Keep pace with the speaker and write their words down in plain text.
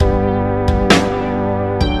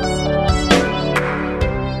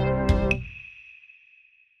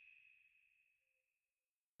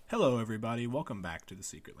Hello, everybody. Welcome back to the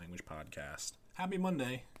Secret Language Podcast. Happy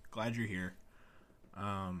Monday. Glad you're here.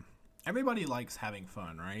 Everybody likes having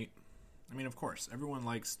fun, right? I mean, of course, everyone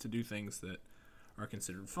likes to do things that are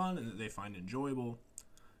considered fun and that they find enjoyable.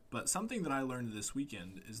 But something that I learned this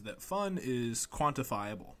weekend is that fun is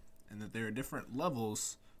quantifiable and that there are different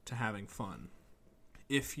levels to having fun.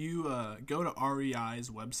 If you go to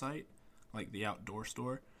REI's website, like the outdoor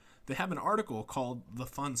store, they have an article called The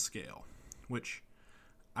Fun Scale, which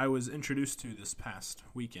I was introduced to this past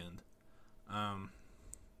weekend.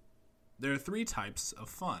 There are three types of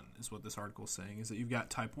fun, is what this article is saying, is that you've got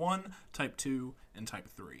type 1, type 2, and type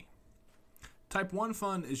 3. Type 1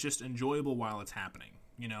 fun is just enjoyable while it's happening.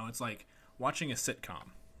 You know, it's like watching a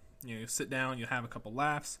sitcom. You sit down, you have a couple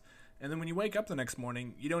laughs, and then when you wake up the next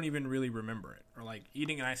morning, you don't even really remember it. Or like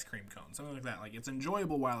eating an ice cream cone, something like that. Like, it's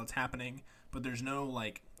enjoyable while it's happening, but there's no,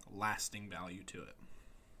 like, lasting value to it.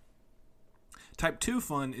 Type 2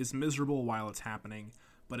 fun is miserable while it's happening,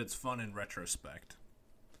 but it's fun in retrospect.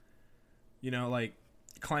 You know, like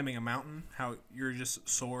climbing a mountain, how you're just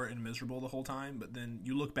sore and miserable the whole time, but then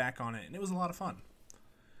you look back on it and it was a lot of fun.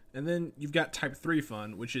 And then you've got type 3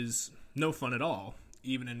 fun, which is no fun at all,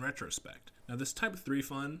 even in retrospect. Now, this type 3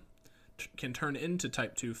 fun can turn into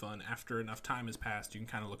type 2 fun after enough time has passed. You can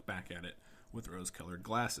kind of look back at it with rose-colored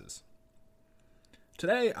glasses.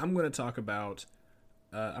 Today, I'm going to talk about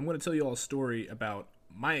I'm going to tell you all a story about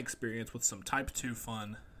my experience with some type 2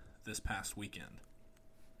 fun this past weekend.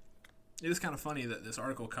 It is kind of funny that this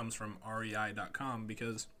article comes from rei.com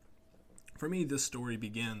because, for me, this story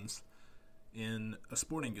begins in a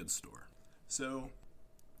sporting goods store. So,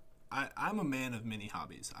 I'm a man of many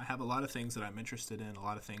hobbies. I have a lot of things that I'm interested in, a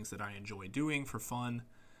lot of things that I enjoy doing for fun,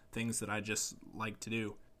 things that I just like to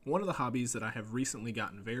do. One of the hobbies that I have recently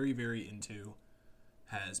gotten very, very into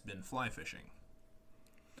has been fly fishing.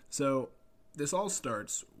 So, this all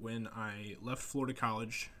starts when I left Florida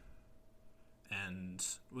College, and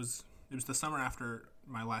it was the summer after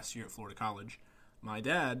my last year at Florida College. My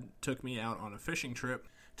dad took me out on a fishing trip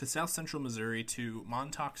to South Central Missouri to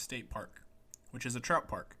Montauk State Park, which is a trout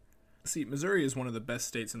park. See, Missouri is one of the best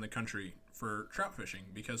states in the country for trout fishing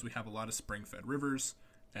because we have a lot of spring-fed rivers,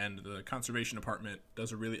 and the Conservation Department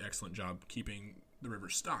does a really excellent job keeping the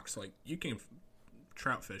rivers stocked. So, like, you can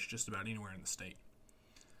trout fish just about anywhere in the state.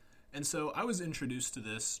 And so I was introduced to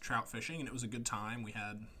this trout fishing, and it was a good time. We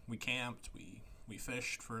camped, we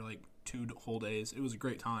fished for like 2 whole days. It was a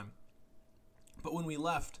great time. But when we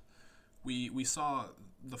left, we saw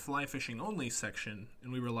the fly fishing only section,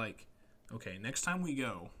 and we were like, okay, next time we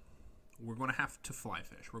go, we're going to have to fly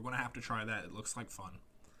fish. We're going to have to try that. It looks like fun.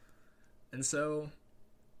 And so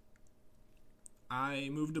I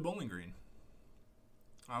moved to Bowling Green.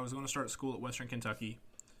 I was going to start school at Western Kentucky,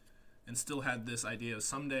 and still had this idea of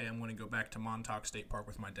someday I'm going to go back to Montauk State Park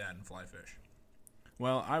with my dad and fly fish.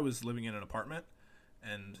 Well, I was living in an apartment,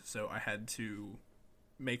 and so I had to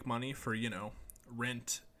make money for,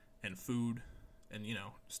 rent and food and,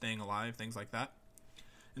 staying alive, things like that.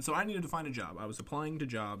 And so I needed to find a job. I was applying to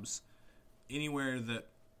jobs anywhere that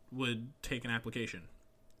would take an application.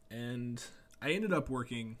 And I ended up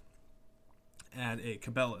working at a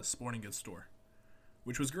Cabela's sporting goods store,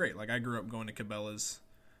 which was great. Like, I grew up going to Cabela's,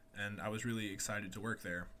 and I was really excited to work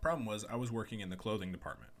there. Problem was, I was working in the clothing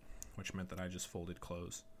department, which meant that I just folded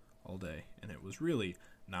clothes all day, and it was really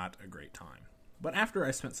not a great time. But after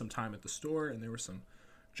I spent some time at the store, and there were some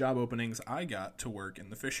job openings, I got to work in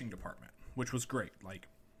the fishing department, which was great. Like,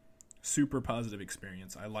 super positive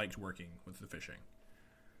experience. I liked working with the fishing,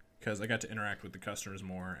 because I got to interact with the customers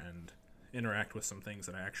more, and interact with some things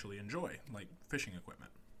that I actually enjoy, like fishing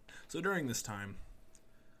equipment. So during this time,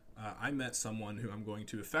 I met someone who I'm going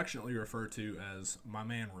to affectionately refer to as my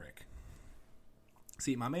man Rick.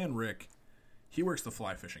 See, my man Rick, he works the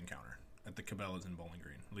fly fishing counter at the Cabela's in Bowling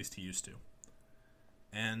Green. At least he used to.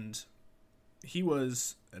 And he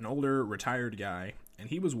was an older, retired guy, and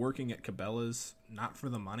he was working at Cabela's not for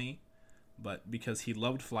the money, but because he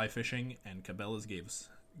loved fly fishing, and Cabela's gives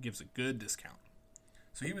a good discount.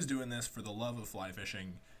 So he was doing this for the love of fly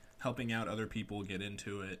fishing, helping out other people get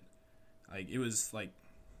into it. Like, it was like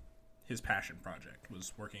his passion project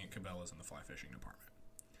was working at Cabela's in the fly fishing department.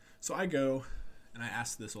 So I go and I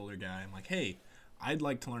ask this older guy, I'm like, hey, I'd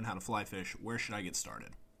like to learn how to fly fish. Where should I get started?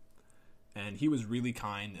 And he was really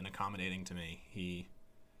kind and accommodating to me. He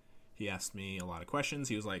asked me a lot of questions.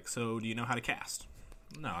 He was like, so do you know how to cast?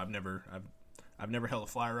 No, I've never held a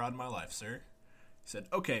fly rod in my life, sir. He said,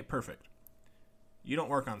 okay, perfect. You don't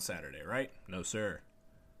work on Saturday, right? No, sir.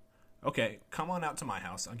 Okay, come on out to my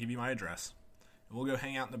house. I'll give you my address. And we'll go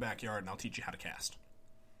hang out in the backyard, and I'll teach you how to cast.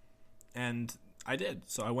 And I did.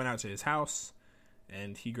 So I went out to his house,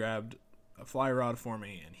 And he grabbed a fly rod for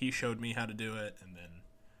me, and he showed me how to do it, and then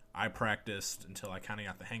I practiced until I kind of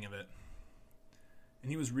got the hang of it. And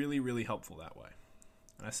he was really, really helpful that way.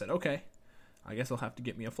 And I said, okay, I guess I'll have to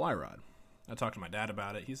get me a fly rod. I talked to my dad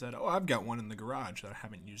about it. He said, oh, I've got one in the garage that I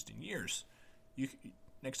haven't used in years.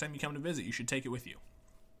 Next time you come to visit, you should take it with you.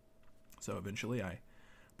 So eventually I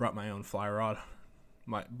brought my own fly rod,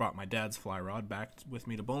 brought my dad's fly rod back with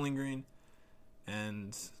me to Bowling Green,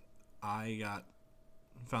 and I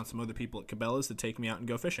found some other people at Cabela's to take me out and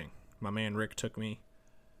go fishing. My man Rick took me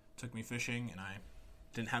fishing, and I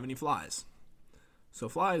didn't have any flies. So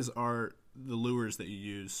flies are the lures that you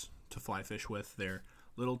use to fly fish with. They're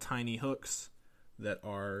little tiny hooks that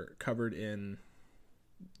are covered in,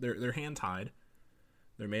 they're hand tied.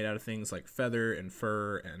 They're made out of things like feather and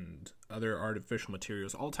fur and other artificial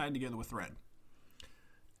materials, all tied together with thread.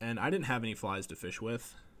 And I didn't have any flies to fish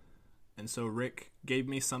with, and so Rick gave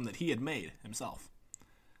me some that he had made himself.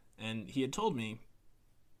 And he had told me,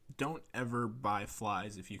 don't ever buy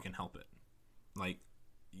flies if you can help it. Like,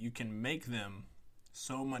 you can make them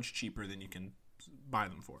so much cheaper than you can buy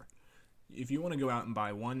them for. If you want to go out and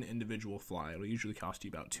buy one individual fly, it'll usually cost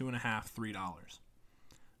you about $2.50, $3.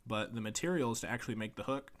 But the materials to actually make the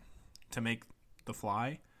hook, to make the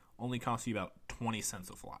fly, only cost you about 20 cents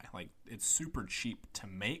a fly. Like, it's super cheap to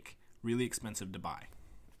make, really expensive to buy.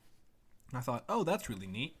 And I thought, oh, that's really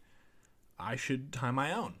neat. I should tie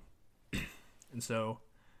my own. And so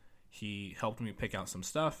he helped me pick out some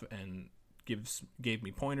stuff and gave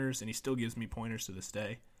me pointers, and he still gives me pointers to this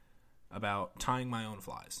day about tying my own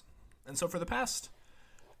flies. And so for the past,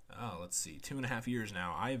 2.5 years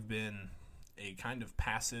now, I've been a kind of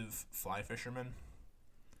passive fly fisherman.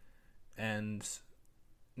 And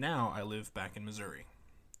now I live back in Missouri,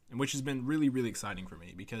 which has been really, really exciting for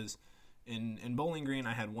me because in Bowling Green,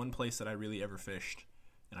 I had one place that I really ever fished,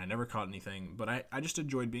 and I never caught anything, but I just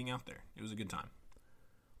enjoyed being out there. It was a good time.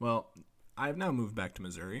 Well, I've now moved back to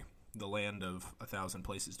Missouri, the land of 1,000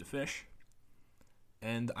 places to fish,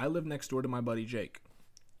 and I live next door to my buddy Jake.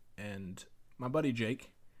 And my buddy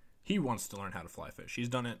Jake, he wants to learn how to fly fish. He's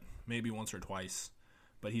done it maybe once or twice,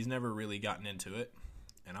 but he's never really gotten into it.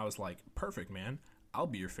 And I was like, perfect, man. I'll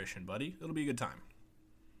be your fishing buddy. It'll be a good time.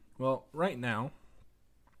 Well, right now,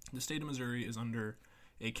 the state of Missouri is under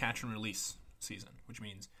a catch and release season, which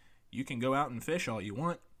means you can go out and fish all you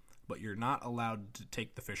want, but you're not allowed to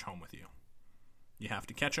take the fish home with you. You have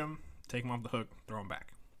to catch them, take them off the hook, throw them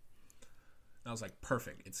back. And I was like,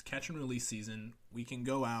 perfect. It's catch and release season. We can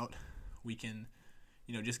go out. We can,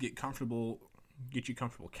 just get you comfortable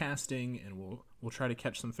casting, and we'll try to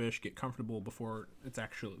catch some fish, get comfortable before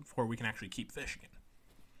we can actually keep fishing.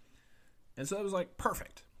 And so that was like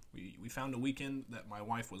perfect. We found a weekend that my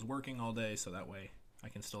wife was working all day, so that way I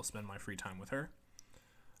can still spend my free time with her.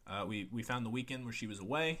 We found the weekend where she was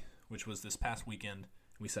away, which was this past weekend.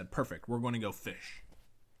 We said, perfect, we're going to go fish.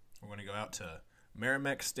 We're going to go out to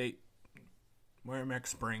Merrimack Springs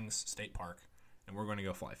State Park, and we're going to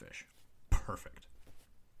go fly fish. Perfect.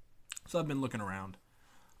 So I've been looking around.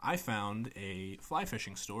 I found a fly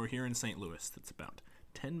fishing store here in St. Louis that's about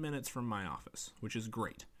 10 minutes from my office, which is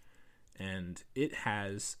great. And it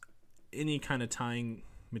has any kind of tying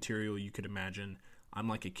material you could imagine. I'm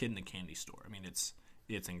like a kid in a candy store. I mean,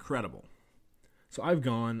 it's incredible. So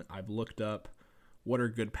I've looked up what are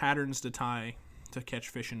good patterns to tie to catch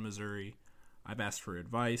fish in Missouri. I've asked for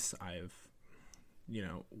advice. I've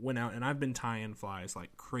went out, and I've been tying flies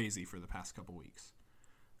like crazy for the past couple weeks.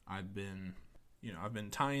 I've been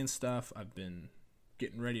tying stuff. I've been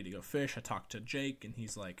getting ready to go fish. I talked to Jake, and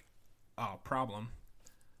he's like, oh, problem.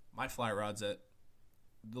 My fly rod's at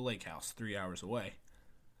the lake house 3 hours away.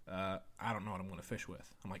 I don't know what I'm going to fish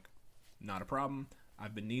with. I'm like, not a problem.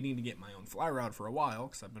 I've been needing to get my own fly rod for a while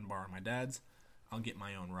because I've been borrowing my dad's. I'll get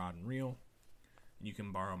my own rod and reel. And you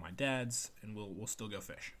can borrow my dad's, and we'll still go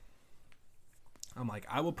fish. I'm like,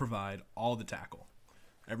 I will provide all the tackle.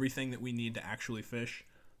 Everything that we need to actually fish,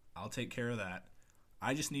 I'll take care of that.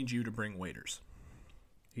 I just need you to bring waders.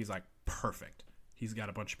 He's like, perfect. He's got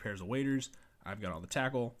a bunch of pairs of waders. I've got all the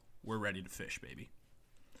tackle. We're ready to fish, baby.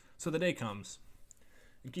 So the day comes,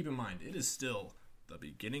 and keep in mind, it is still the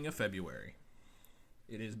beginning of February.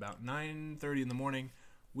 It is about 9:30 in the morning.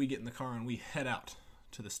 We get in the car and we head out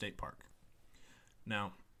to the state park.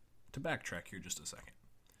 Now, to backtrack here just a second.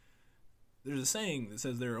 There's a saying that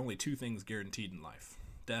says there are only two things guaranteed in life,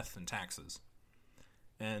 death and taxes.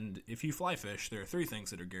 And if you fly fish, there are three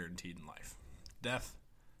things that are guaranteed in life, death,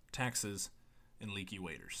 taxes, and leaky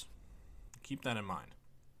waders. Keep that in mind.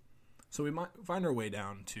 So we might find our way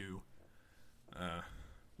down to,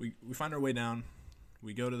 we find our way down,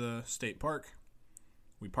 we go to the state park,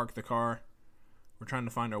 we park the car, We're trying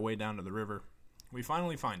to find our way down to the river. We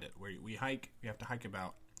finally find it. We hike. We have to hike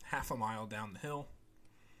about half a mile down the hill.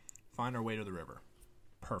 Find our way to the river.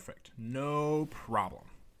 Perfect. No problem.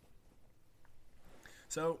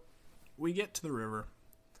 So we get to the river.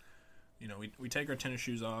 We take our tennis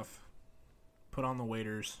shoes off, put on the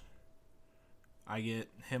waders. I get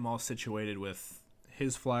him all situated with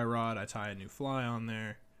his fly rod. I tie a new fly on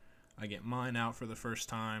there. I get mine out for the first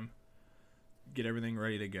time. Get everything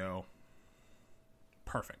ready to go.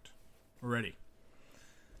 Perfect. We're ready.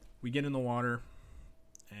 We get in the water,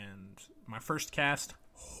 and my first cast,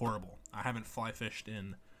 horrible. I haven't fly fished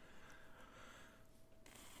in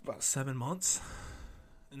about 7 months,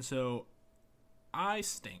 and so I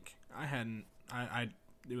stink.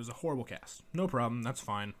 It was a horrible cast. No problem, that's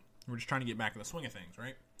fine. We're just trying to get back in the swing of things,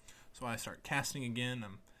 right? So I start casting again.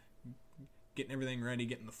 I'm getting everything ready,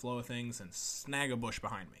 getting the flow of things, and snag a bush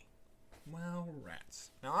behind me. Well,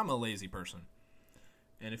 rats. Now, I'm a lazy person,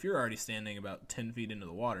 and if you're already standing about 10 feet into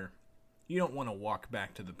the water, you don't want to walk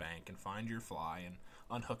back to the bank and find your fly and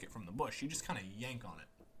unhook it from the bush. You just kind of yank on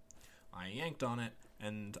it. I yanked on it,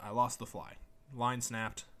 and I lost the fly. Line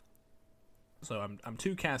snapped. So I'm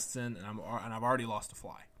 2 casts in, and I've already lost a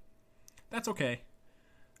fly. That's okay.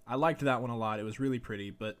 I liked that one a lot. It was really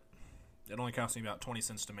pretty, but it only cost me about 20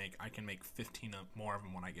 cents to make. I can make 15 more of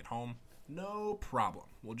them when I get home. No problem.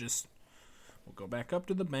 We'll go back up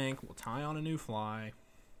to the bank. We'll tie on a new fly.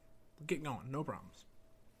 We'll get going. No problems.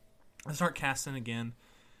 I start casting again,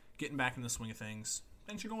 getting back in the swing of things.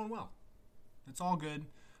 Things are going well. It's all good,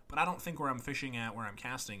 but I don't think where I'm fishing at, where I'm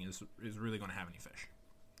casting, is really going to have any fish.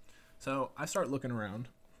 So I start looking around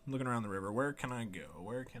the river. Where can I go?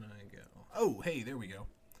 Oh, hey, there we go.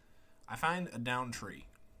 I find a downed tree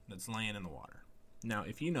that's laying in the water. Now,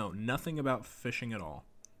 if you know nothing about fishing at all,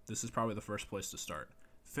 this is probably the first place to start.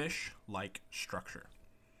 Fish like structure.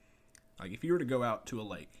 Like if you were to go out to a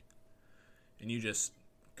lake and you just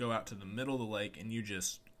go out to the middle of the lake and you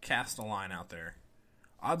just cast a line out there,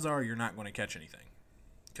 odds are you're not going to catch anything.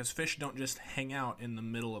 Because fish don't just hang out in the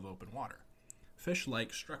middle of open water. Fish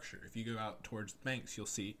like structure. If you go out towards the banks, you'll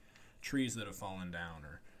see trees that have fallen down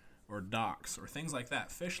or docks or things like that.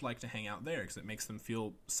 Fish like to hang out there because it makes them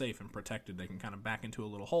feel safe and protected. They can kind of back into a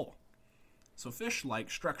little hole. So fish like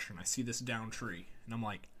structure, and I see this downed tree, and I'm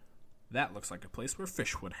like, that looks like a place where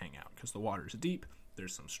fish would hang out because the water's deep,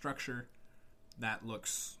 there's some structure. That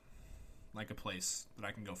looks like a place that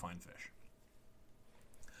I can go find fish.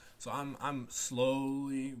 So I'm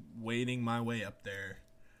slowly wading my way up there,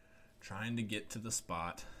 trying to get to the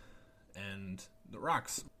spot, and the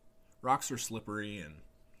rocks are slippery, and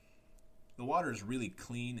the water is really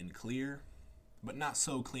clean and clear, but not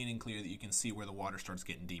so clean and clear that you can see where the water starts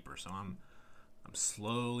getting deeper. So I'm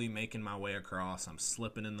slowly making my way across. I'm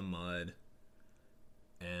slipping in the mud,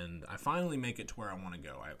 and I finally make it to where I want to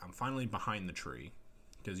go. I'm finally behind the tree,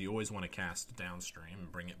 because you always want to cast downstream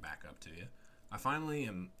and bring it back up to you.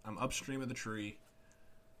 I'm upstream of the tree,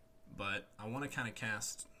 but I want to kind of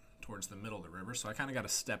cast towards the middle of the river, so I kind of got to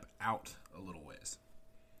step out a little ways.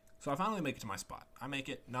 So I finally make it to my spot. I make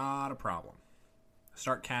it, not a problem. I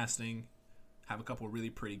start casting, have a couple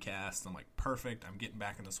really pretty casts. I'm like, perfect, I'm getting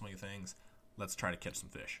back in the swing of things. Let's try to catch some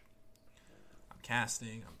fish. I'm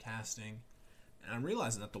casting, and I'm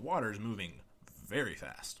realizing that the water is moving very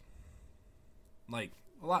fast. Like,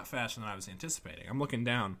 a lot faster than I was anticipating. I'm looking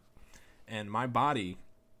down, and my body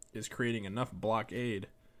is creating enough blockade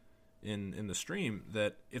in the stream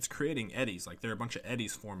that it's creating eddies. Like, there are a bunch of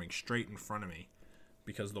eddies forming straight in front of me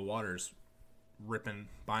because the water's ripping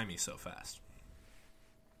by me so fast.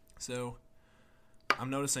 So I'm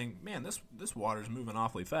noticing, man, this water's moving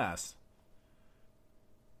awfully fast.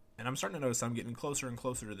 And I'm starting to notice I'm getting closer and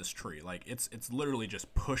closer to this tree. Like, it's literally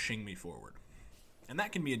just pushing me forward. And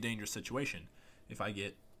that can be a dangerous situation. If I'm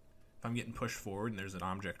getting pushed forward and there's an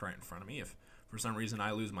object right in front of me, if for some reason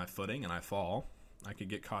I lose my footing and I fall, I could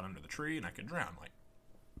get caught under the tree and I could drown. Like,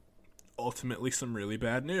 ultimately some really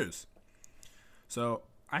bad news. So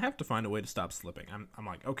I have to find a way to stop slipping. I'm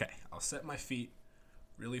like, okay, I'll set my feet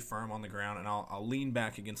really firm on the ground and I'll lean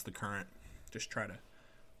back against the current. Just try to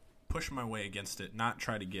push my way against it, not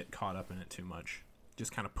try to get caught up in it too much.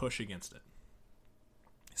 Just kind of push against it.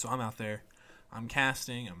 So I'm out there, I'm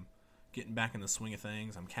casting, I'm getting back in the swing of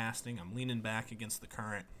things, I'm casting, I'm leaning back against the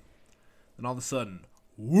current. Then all of a sudden,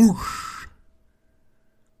 whoosh!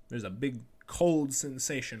 There's a big cold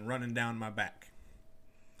sensation running down my back.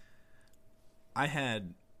 I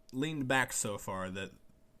had leaned back so far that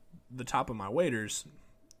the top of my waders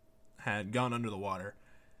had gone under the water,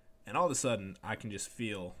 and all of a sudden I can just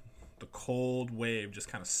feel the cold wave just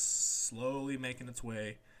kind of slowly making its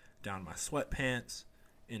way down my sweatpants,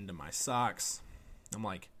 into my socks, I'm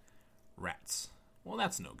like, rats. Well,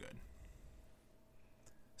 that's no good.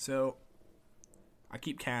 So I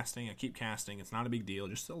keep casting. It's not a big deal.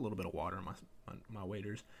 Just a little bit of water on my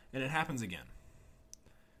waders. And it happens again.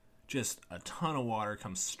 Just a ton of water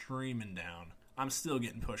comes streaming down. I'm still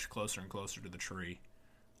getting pushed closer and closer to the tree.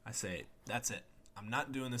 I say, that's it. I'm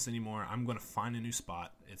not doing this anymore. I'm going to find a new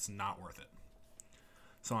spot. It's not worth it.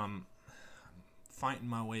 So I'm fighting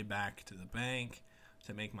my way back to the bank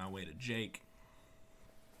to make my way to Jake.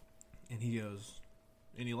 And he goes,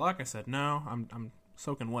 any luck? I said, no, I'm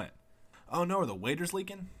soaking wet. Oh, no, are the waders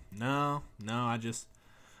leaking? No, I just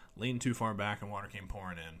leaned too far back and water came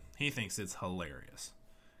pouring in. He thinks it's hilarious.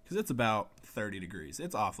 Because it's about 30 degrees.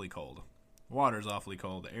 It's awfully cold. The water's awfully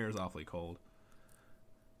cold. The air's awfully cold.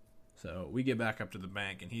 So we get back up to the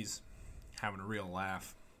bank, and he's having a real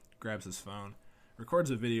laugh. Grabs his phone.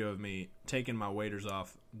 Records a video of me taking my waders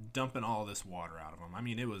off, dumping all this water out of them. I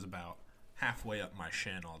mean, it was about halfway up my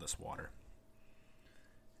shin, all this water.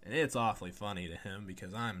 And it's awfully funny to him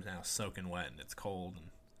because I'm now soaking wet and it's cold and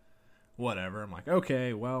whatever. I'm like,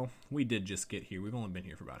 okay, well, we did just get here. We've only been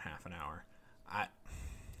here for about half an hour.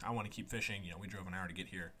 I want to keep fishing. We drove an hour to get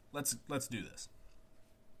here. Let's do this.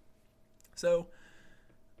 So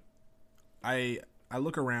I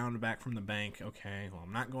look around back from the bank. Okay, well,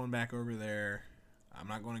 I'm not going back over there. I'm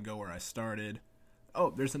not going to go where I started. Oh,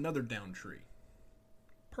 there's another down tree.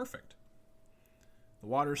 Perfect. The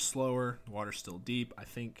water's slower. The water's still deep. I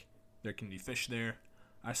think there can be fish there.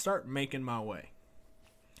 I start making my way.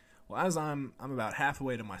 Well, as I'm about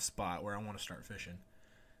halfway to my spot where I want to start fishing,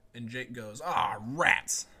 and Jake goes,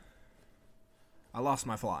 rats! I lost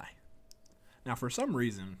my fly. Now, for some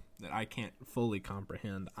reason that I can't fully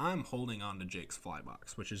comprehend, I'm holding on to Jake's fly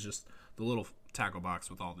box, which is just the little tackle box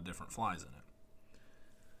with all the different flies in it.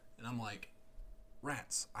 And I'm like,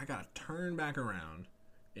 rats, I gotta turn back around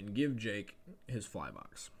and give Jake his fly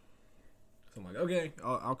box. So I'm like, okay,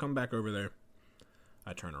 I'll come back over there.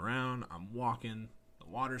 I turn around, I'm walking, the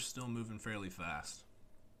water's still moving fairly fast.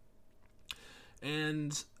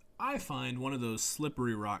 And I find one of those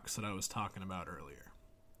slippery rocks that I was talking about earlier.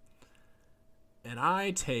 And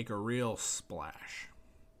I take a real splash.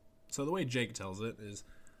 So the way Jake tells it is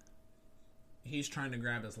he's trying to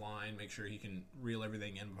grab his line, make sure he can reel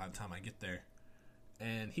everything in by the time I get there.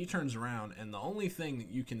 And he turns around, and the only thing that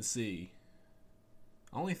you can see,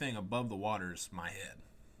 the only thing above the water is my head.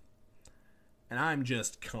 And I'm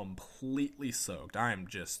just completely soaked. I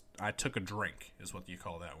took a drink, is what you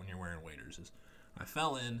call that when you're wearing waders. I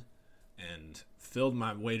fell in and filled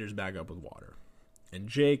my waders back up with water. And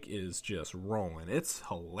Jake is just rolling. It's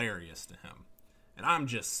hilarious to him. And I'm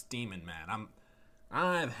just steaming mad.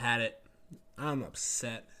 I've had it. I'm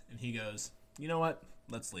upset. And he goes, you know what?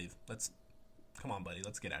 Let's leave. Come on, buddy.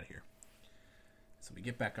 Let's get out of here. So we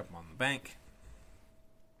get back up on the bank.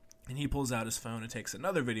 And he pulls out his phone and takes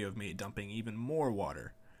another video of me dumping even more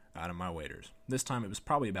water out of my waders. This time it was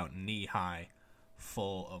probably about knee-high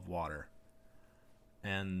full of water.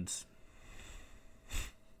 And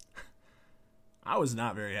I was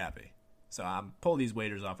not very happy. So I pull these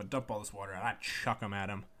waders off and dump all this water out. I chuck them at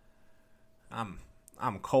him.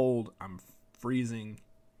 I'm cold. I'm freezing.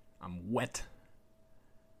 I'm wet.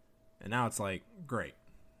 And now it's like, great.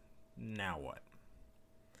 Now what?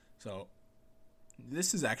 So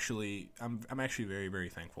this is actually, I'm actually very, very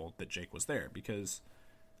thankful that Jake was there because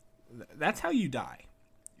that's how you die.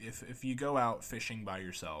 If you go out fishing by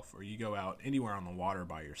yourself or you go out anywhere on the water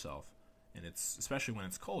by yourself, and it's especially when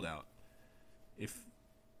it's cold out,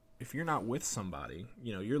 if you're not with somebody,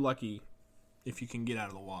 you're lucky if you can get out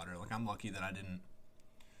of the water. Like I'm lucky that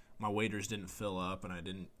my waders didn't fill up and I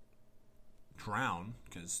didn't drown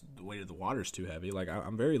because the weight of the water is too heavy. Like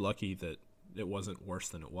I'm very lucky that it wasn't worse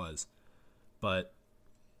than it was. But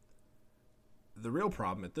the real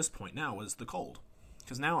problem at this point now was the cold.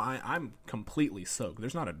 Because now I'm completely soaked.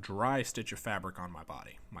 There's not a dry stitch of fabric on my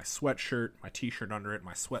body. My sweatshirt, my t-shirt under it,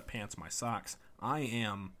 my sweatpants, my socks. I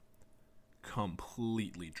am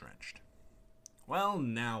completely drenched. Well,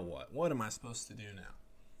 now what? What am I supposed to do now?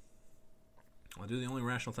 I'll do the only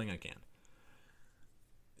rational thing I can.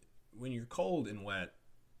 When you're cold and wet,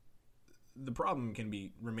 the problem can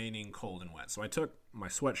be remaining cold and wet. So I took my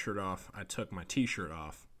sweatshirt off. I took my t-shirt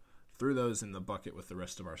off. Threw those in the bucket with the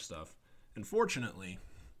rest of our stuff. And fortunately,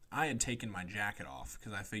 I had taken my jacket off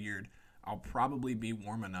because I figured I'll probably be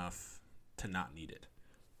warm enough to not need it.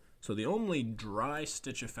 So the only dry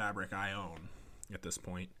stitch of fabric I own at this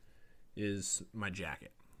point is my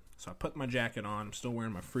jacket. So I put my jacket on. I'm still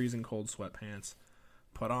wearing my freezing cold sweatpants.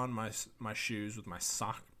 Put on my shoes with my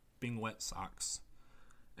sopping wet socks.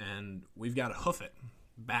 And we've got to hoof it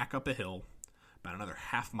back up a hill about another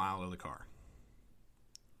half mile to the car.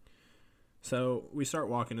 So we start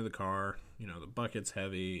walking to the car. The bucket's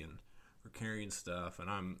heavy, and we're carrying stuff, and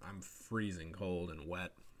I'm freezing cold and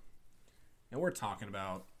wet. And we're talking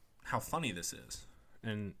about how funny this is.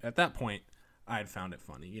 And at that point, I had found it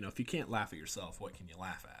funny. If you can't laugh at yourself, what can you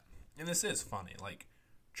laugh at? And this is funny.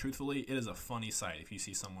 Truthfully, it is a funny sight if you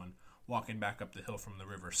see someone walking back up the hill from the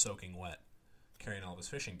river soaking wet, carrying all of his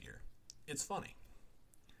fishing gear. It's funny.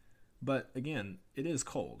 But again, it is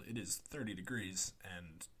cold. It is 30 degrees,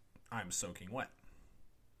 and I'm soaking wet.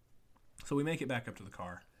 So we make it back up to the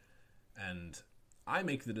car, and I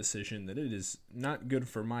make the decision that it is not good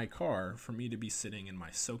for my car for me to be sitting in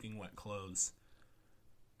my soaking wet clothes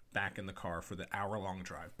back in the car for the hour-long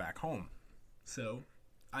drive back home. So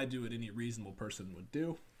I do what any reasonable person would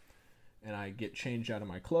do, and I get changed out of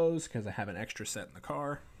my clothes because I have an extra set in the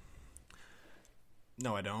car.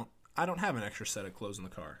 No, I don't. I don't have an extra set of clothes in the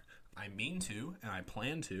car. I mean to, and I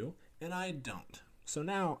plan to, and I don't. So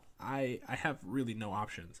now I have really no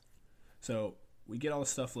options. So we get all the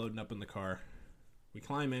stuff loading up in the car. We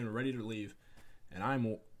climb in, we're ready to leave, and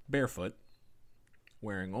I'm barefoot,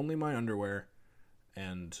 wearing only my underwear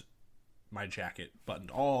and my jacket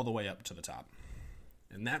buttoned all the way up to the top.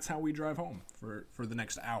 And that's how we drive home for the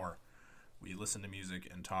next hour. We listened to music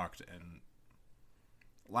and talked and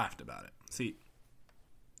laughed about it. See,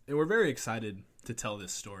 and we're very excited to tell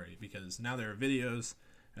this story because now there are videos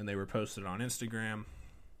and they were posted on Instagram.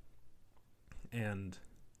 And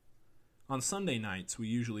on Sunday nights, we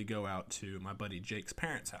usually go out to my buddy Jake's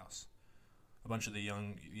parents' house. A bunch of the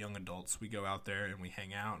young adults, we go out there and we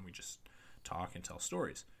hang out and we just talk and tell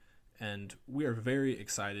stories. And we are very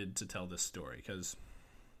excited to tell this story because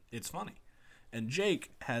it's funny. And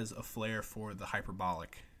Jake has a flair for the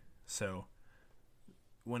hyperbolic. So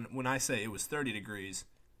when I say it was 30 degrees,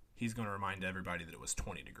 he's going to remind everybody that it was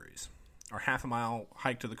 20 degrees. Our half-a-mile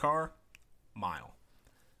hike to the car, mile.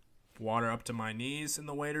 Water up to my knees in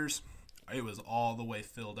the waders, it was all the way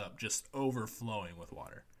filled up, just overflowing with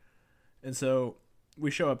water. And so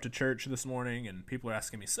we show up to church this morning, and people are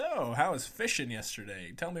asking me, so, how was fishing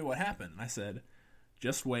yesterday? Tell me what happened. And I said,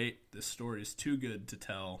 just wait. This story is too good to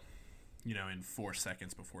tell, in 4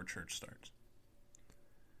 seconds before church starts.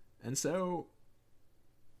 And so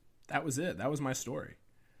that was it. That was my story.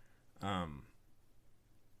 And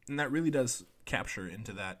that really does capture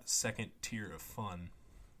into that second tier of fun.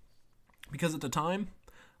 Because at the time,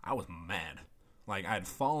 I was mad. I had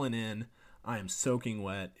fallen in. I am soaking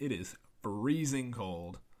wet. It is freezing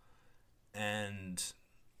cold. And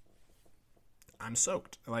I'm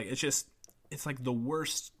soaked. It's like the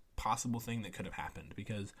worst possible thing that could have happened.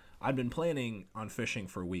 Because I'd been planning on fishing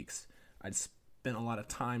for weeks. I'd spent a lot of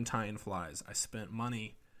time tying flies. I spent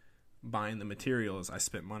money buying the materials. I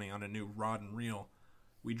spent money on a new rod and reel.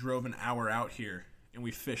 We drove an hour out here, and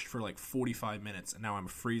we fished for 45 minutes, and now I'm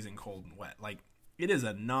freezing cold and wet. It is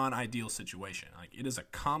a non-ideal situation. It is a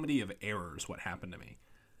comedy of errors what happened to me.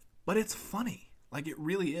 But it's funny. It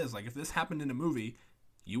really is. If this happened in a movie,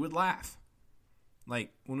 you would laugh. When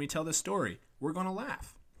we tell this story, we're going to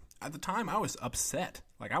laugh. At the time, I was upset.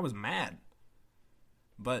 I was mad.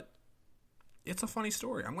 But it's a funny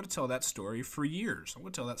story. I'm going to tell that story for years. I'm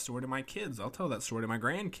going to tell that story to my kids. I'll tell that story to my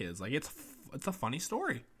grandkids. It's a funny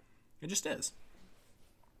story. It just is.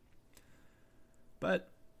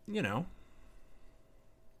 But,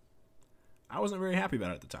 I wasn't very happy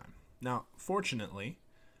about it at the time. Now, fortunately,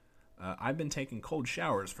 I've been taking cold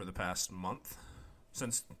showers for the past month.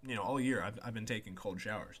 Since, all year I've been taking cold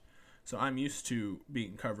showers. So I'm used to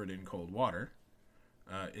being covered in cold water.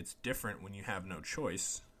 It's different when you have no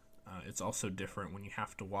choice. It's also different when you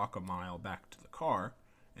have to walk a mile back to the car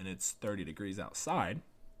and it's 30 degrees outside.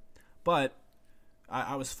 But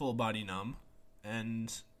I was full body numb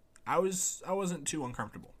and I wasn't too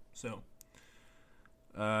uncomfortable. So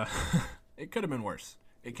it could have been worse.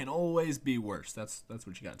 It can always be worse. That's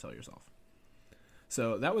what you got to tell yourself.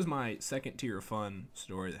 So that was my second tier of fun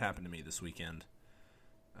story that happened to me this weekend.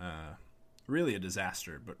 Really a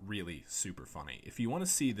disaster, but really super funny. If you want to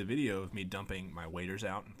see the video of me dumping my waders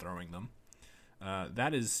out and throwing them,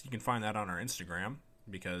 you can find that on our Instagram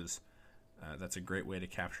because that's a great way to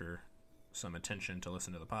capture some attention to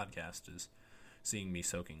listen to the podcast is seeing me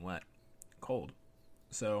soaking wet, cold.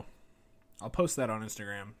 So I'll post that on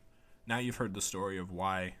Instagram. Now you've heard the story of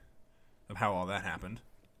how all that happened.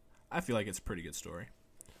 I feel like it's a pretty good story.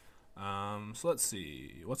 So let's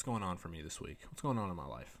see. What's going on for me this week? What's going on in my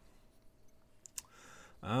life?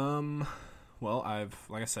 Well,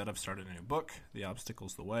 like I said, I've started a new book, The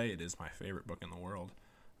Obstacle's the Way. It is my favorite book in the world.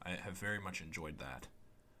 I have very much enjoyed that.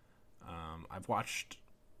 I've watched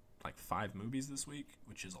 5 movies this week,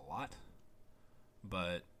 which is a lot.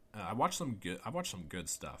 But I watched some good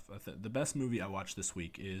stuff. The best movie I watched this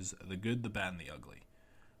week is The Good, the Bad, and the Ugly,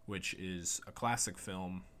 which is a classic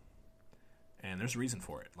film, and there's a reason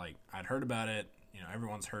for it. Like, I'd heard about it.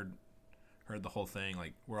 Everyone's heard the whole thing.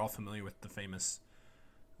 Like, we're all familiar with the famous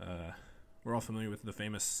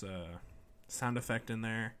sound effect in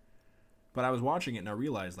there. But I was watching it and I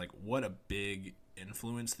realized, like, what a big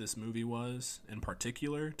influence this movie was, in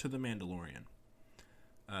particular, to The Mandalorian.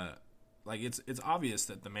 Like, it's obvious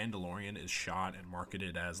that The Mandalorian is shot and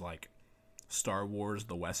marketed as, like, Star Wars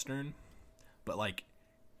the Western. But, like,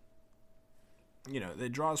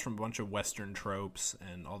 it draws from a bunch of Western tropes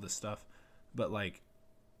and all this stuff. But, like,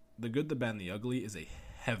 The Good, the Bad, and the Ugly is a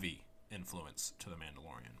heavy influence to The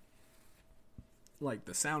Mandalorian. Like,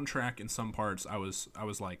 the soundtrack in some parts, I was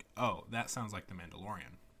like, oh, that sounds like The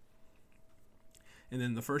Mandalorian. And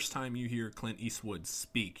then the first time you hear Clint Eastwood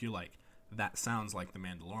speak, you're like, that sounds like The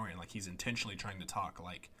Mandalorian. Like, he's intentionally trying to talk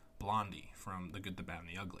like Blondie from The Good, the Bad, and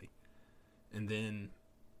the Ugly. And then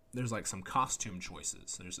there's, like, some costume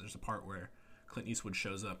choices. There's a part where Clint Eastwood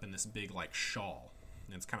shows up in this big, like, shawl.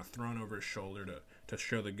 And it's kind of thrown over his shoulder to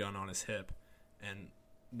show the gun on his hip. And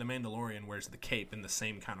The Mandalorian wears the cape in the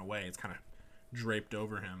same kind of way. It's kind of draped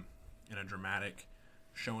over him in a dramatic,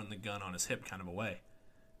 showing the gun on his hip kind of a way.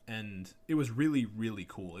 And it was really, really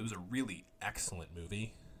cool. It was a really excellent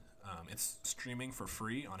movie. It's streaming for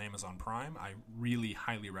free on Amazon Prime. I really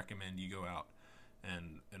highly recommend you go out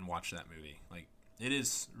and watch that movie. Like, it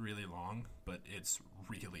is really long, but it's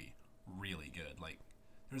really, really good. Like,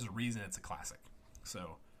 there's a reason it's a classic.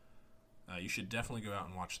 So, you should definitely go out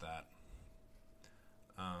and watch that.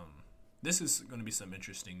 This is going to be some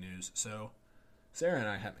interesting news. So, Sarah and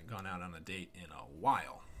I haven't gone out on a date in a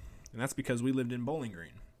while. And that's because we lived in Bowling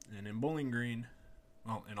Green. And in Bowling Green,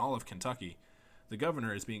 well, in all of Kentucky, the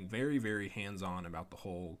governor is being very, very hands-on about the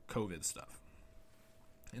whole COVID stuff.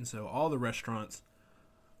 And so all the restaurants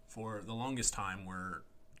for the longest time were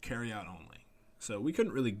carry-out only. So we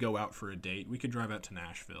couldn't really go out for a date. We could drive out to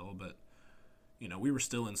Nashville, but, we were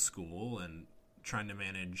still in school and trying to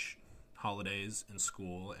manage holidays in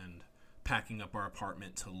school and packing up our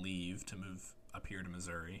apartment to leave to move up here to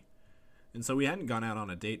Missouri. And so we hadn't gone out on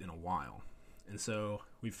a date in a while. And so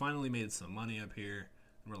we finally made some money up here.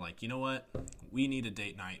 And we're like, you know what? We need a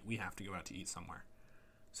date night. We have to go out to eat somewhere.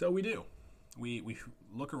 So we do. We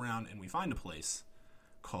look around and we find a place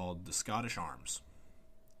called the Scottish Arms.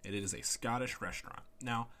 It is a Scottish restaurant.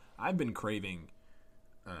 Now, I've been craving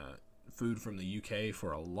food from the UK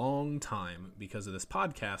for a long time because of this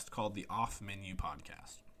podcast called the Off Menu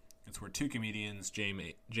Podcast. It's where two comedians,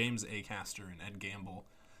 James Acaster and Ed Gamble,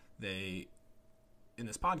 in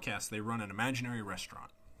this podcast, they run an imaginary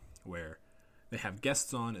restaurant where they have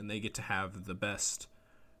guests on and they get to have the best,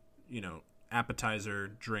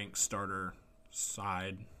 appetizer, drink, starter,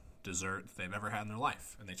 side, dessert they've ever had in their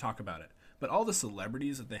life. And they talk about it. But all the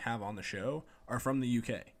celebrities that they have on the show are from the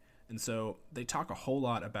UK. And so they talk a whole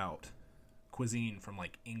lot about cuisine from,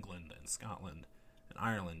 like, England and Scotland and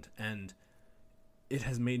Ireland. And it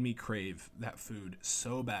has made me crave that food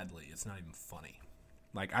so badly, it's not even funny.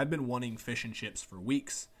 Like, I've been wanting fish and chips for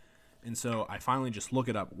weeks, and so I finally just look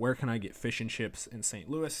it up. Where can I get fish and chips in St.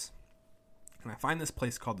 Louis? And I find this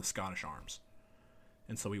place called the Scottish Arms.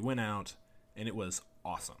 And so we went out, and it was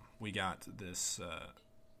awesome. We got this,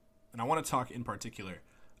 and I want to talk in particular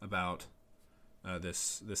about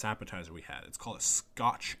this appetizer we had. It's called a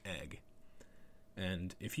Scotch egg.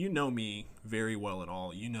 And if you know me very well at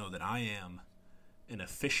all, you know that I am an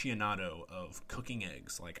aficionado of cooking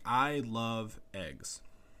eggs. Like, I love eggs.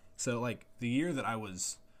 So, like, the year that I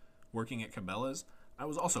was working at Cabela's, I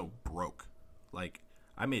was also broke. Like,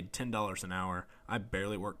 I made $10 an hour. I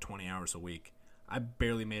barely worked 20 hours a week. I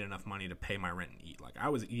barely made enough money to pay my rent and eat. Like, I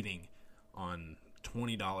was eating on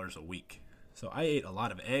 $20 a week. So I ate a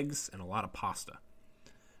lot of eggs and a lot of pasta.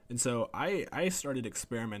 And so I started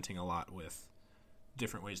experimenting a lot with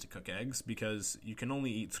different ways to cook eggs because you can only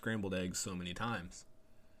eat scrambled eggs so many times.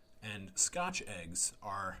 And Scotch eggs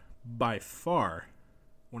are by far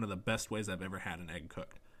one of the best ways I've ever had an egg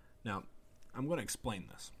cooked. Now, I'm going to explain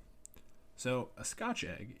this. So a Scotch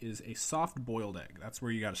egg is a soft boiled egg. That's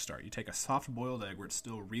where you got to start. You take a soft boiled egg where it's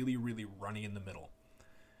still really, really runny in the middle.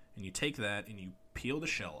 And you take that and you peel the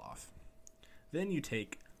shell off. Then you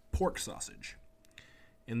take pork sausage.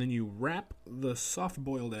 And then you wrap the soft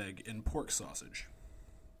boiled egg in pork sausage.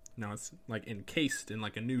 Now it's like encased in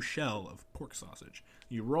like a new shell of pork sausage.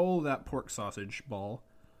 You roll that pork sausage ball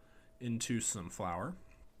into some flour,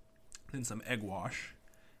 then some egg wash,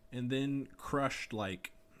 and then crushed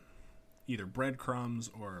like either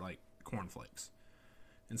breadcrumbs or like cornflakes.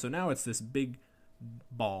 And so now it's this big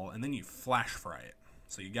ball, and then you flash fry it.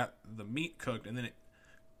 So you got the meat cooked, and then it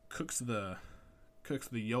cooks the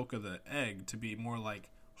yolk of the egg to be more like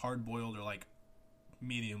hard-boiled or like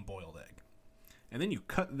medium-boiled egg. And then you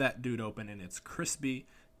cut that dude open, and it's crispy.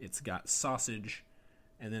 It's got sausage,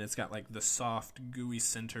 and then it's got like the soft, gooey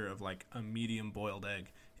center of like a medium-boiled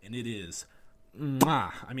egg. And it is,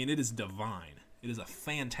 mwah, I mean, it is divine. It is a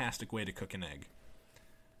fantastic way to cook an egg.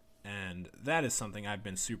 And that is something I've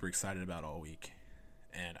been super excited about all week.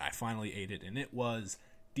 And I finally ate it, and it was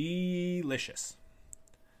delicious.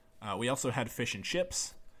 We also had fish and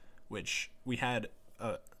chips, which we had,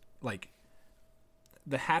 like,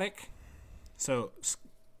 the haddock. So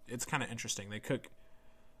it's kind of interesting. They cook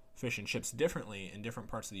fish and chips differently in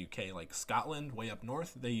different parts of the UK. Like Scotland, way up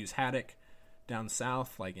north, they use haddock. Down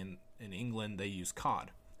south, like in England, they use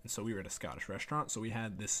cod. And so we were at a Scottish restaurant, so we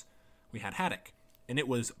had haddock. And it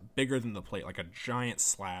was bigger than the plate, like a giant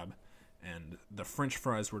slab. And the French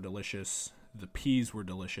fries were delicious. The peas were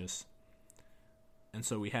delicious. And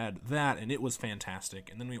so we had that, and it was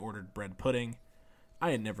fantastic. And then we ordered bread pudding.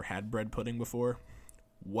 I had never had bread pudding before.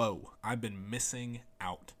 Whoa, I've been missing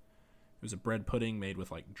out. It was a bread pudding made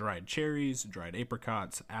with like dried cherries, dried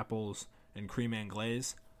apricots, apples, and cream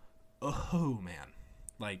anglaise. Oh, man.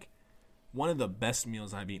 Like, one of the best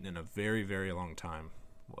meals I've eaten in a very, very long time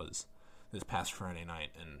was this past Friday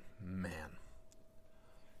night. And, man.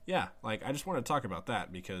 Yeah, like, I just want to talk about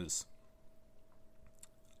that because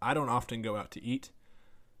I don't often go out to eat.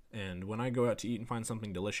 And when I go out to eat and find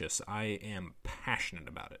something delicious, I am passionate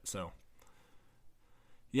about it. So,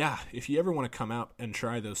 yeah, if you ever want to come out and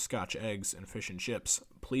try those Scotch eggs and fish and chips,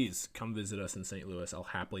 please come visit us in St. Louis. I'll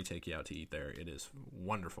happily take you out to eat there. It is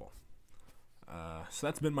wonderful. So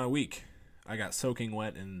that's been my week. I got soaking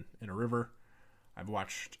wet in a river. I've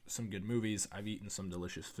watched some good movies. I've eaten some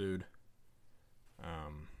delicious food.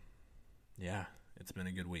 Yeah, it's been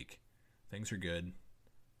a good week. Things are good.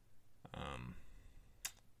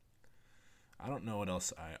 I don't know what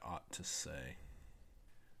else I ought to say.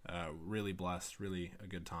 Really blessed, really a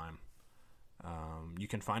good time. You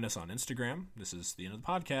can find us on Instagram. This is the end of the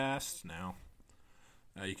podcast now.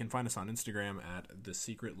 You can find us on Instagram at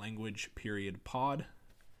thesecretlanguage.pod.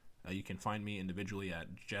 You can find me individually at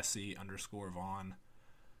Jesse_Vaughn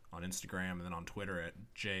on Instagram, and then on Twitter at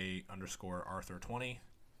J_Arthur20.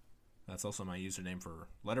 That's also my username for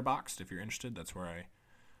Letterboxd, if you're interested. That's where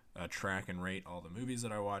I track and rate all the movies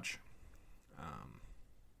that I watch.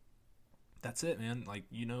 That's it, man. Like,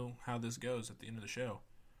 you know how this goes at the end of the show.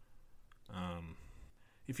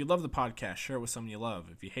 If you love the podcast, share it with someone you love.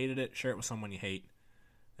 If you hated it, share it with someone you hate.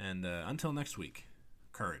 And until next week,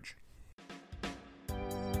 courage.